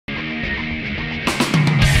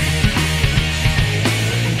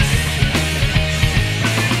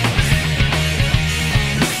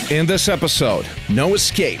In this episode, no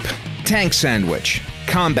escape, tank sandwich,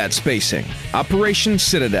 combat spacing, Operation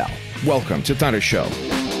Citadel. Welcome to ThunderShow.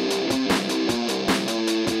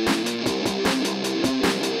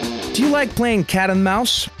 Do you like playing cat and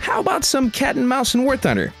mouse? How about some cat and mouse in War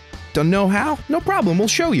Thunder? Don't know how? No problem, we'll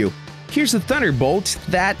show you. Here's the Thunderbolt.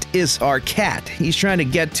 That is our cat. He's trying to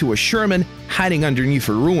get to a Sherman hiding underneath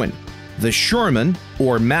a ruin. The Sherman,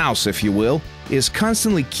 or mouse if you will, is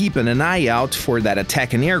constantly keeping an eye out for that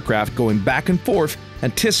attacking aircraft going back and forth,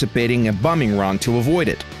 anticipating a bombing run to avoid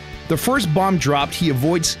it. The first bomb dropped he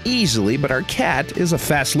avoids easily, but our cat is a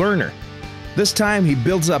fast learner. This time he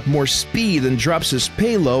builds up more speed and drops his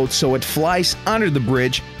payload so it flies under the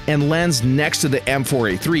bridge and lands next to the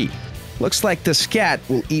M4A3. Looks like this cat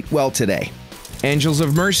will eat well today. Angels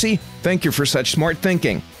of Mercy, thank you for such smart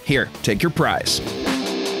thinking. Here, take your prize.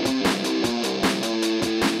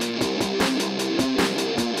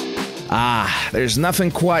 There's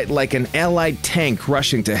nothing quite like an allied tank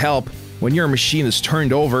rushing to help when your machine is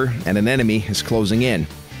turned over and an enemy is closing in.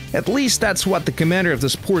 At least that's what the commander of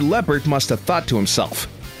this poor leopard must have thought to himself.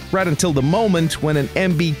 Right until the moment when an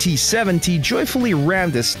MBT-70 joyfully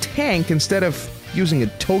rammed his tank instead of using a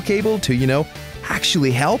tow cable to,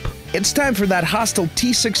 actually help. It's time for that hostile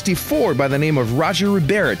T-64 by the name of Roger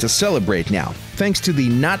Ribera to celebrate now. Thanks to the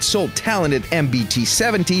not-so-talented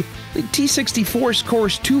MBT-70, the T-64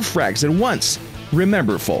 scores 2 frags at once.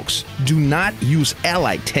 Remember, folks, do not use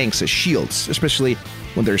allied tanks as shields, especially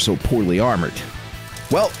when they're so poorly armored.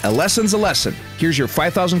 Well, a lesson's a lesson. Here's your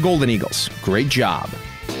 5,000 Golden Eagles. Great job.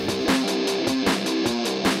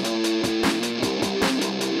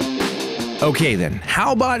 Okay then,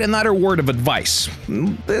 how about another word of advice?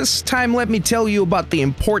 This time let me tell you about the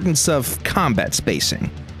importance of combat spacing.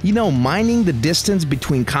 Mining the distance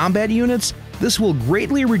between combat units, this will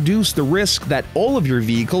greatly reduce the risk that all of your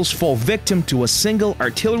vehicles fall victim to a single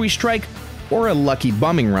artillery strike or a lucky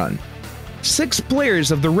bombing run. 6 players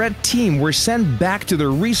of the red team were sent back to their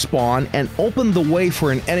respawn and opened the way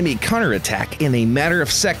for an enemy counterattack in a matter of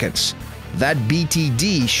seconds. That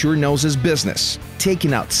BTD sure knows his business,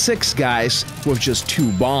 taking out 6 guys with just 2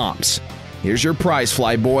 bombs. Here's your prize,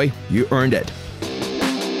 Flyboy. You earned it.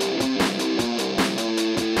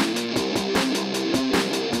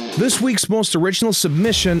 This week's most original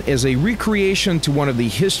submission is a recreation to one of the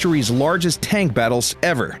history's largest tank battles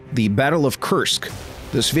ever, the Battle of Kursk.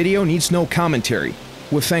 This video needs no commentary.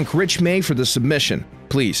 We thank Rich May for the submission.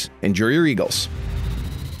 Please, enjoy your Eagles.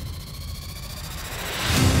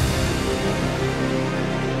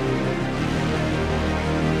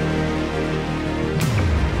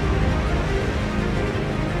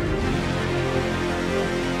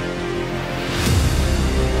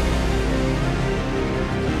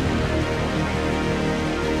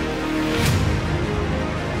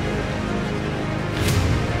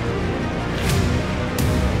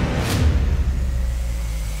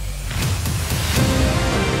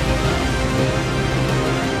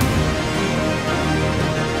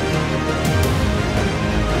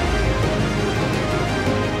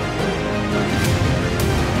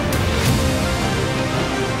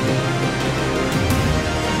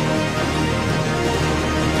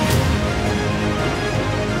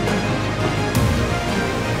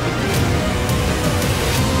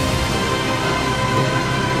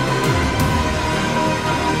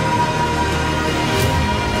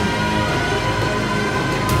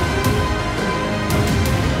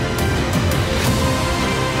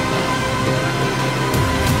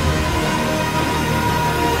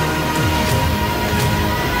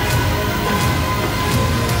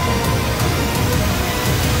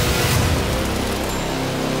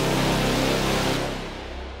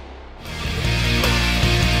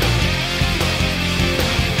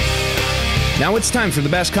 Now it's time for the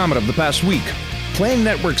best comment of the past week. Plane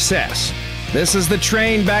Network says, "This is the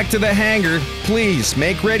train back to the hangar. Please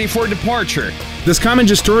make ready for departure." This comment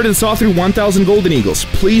just stored and saw through 1,000 Golden Eagles.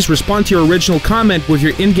 Please respond to your original comment with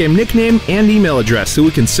your in-game nickname and email address so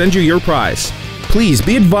we can send you your prize. Please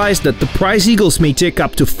be advised that the prize Eagles may take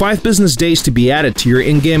up to 5 business days to be added to your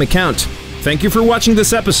in-game account. Thank you for watching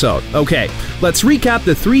this episode. Okay, let's recap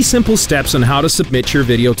the 3 simple steps on how to submit your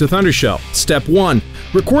video to ThunderShow. Step 1.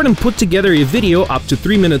 Record and put together a video up to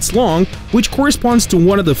 3 minutes long, which corresponds to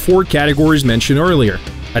one of the 4 categories mentioned earlier.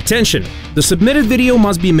 Attention! The submitted video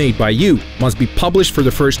must be made by you, must be published for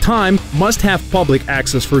the first time, must have public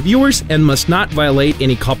access for viewers, and must not violate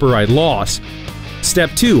any copyright laws. Step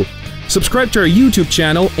 2. Subscribe to our YouTube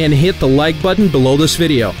channel and hit the like button below this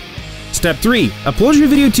video. Step 3. Upload your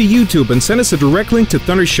video to YouTube and send us a direct link to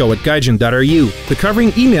ThunderShow@gaijin.ru. The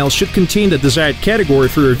covering email should contain the desired category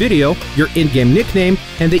for your video, your in-game nickname,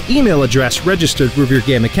 and the email address registered with your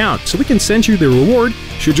game account, so we can send you the reward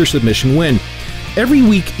should your submission win. Every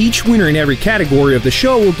week, each winner in every category of the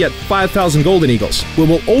show will get 5,000 Golden Eagles. We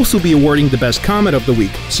will also be awarding the best comment of the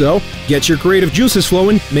week. So, get your creative juices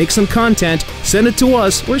flowing, make some content, send it to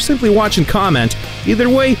us, or simply watch and comment. Either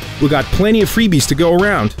way, we got plenty of freebies to go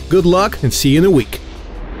around. Good luck, and see you in a week.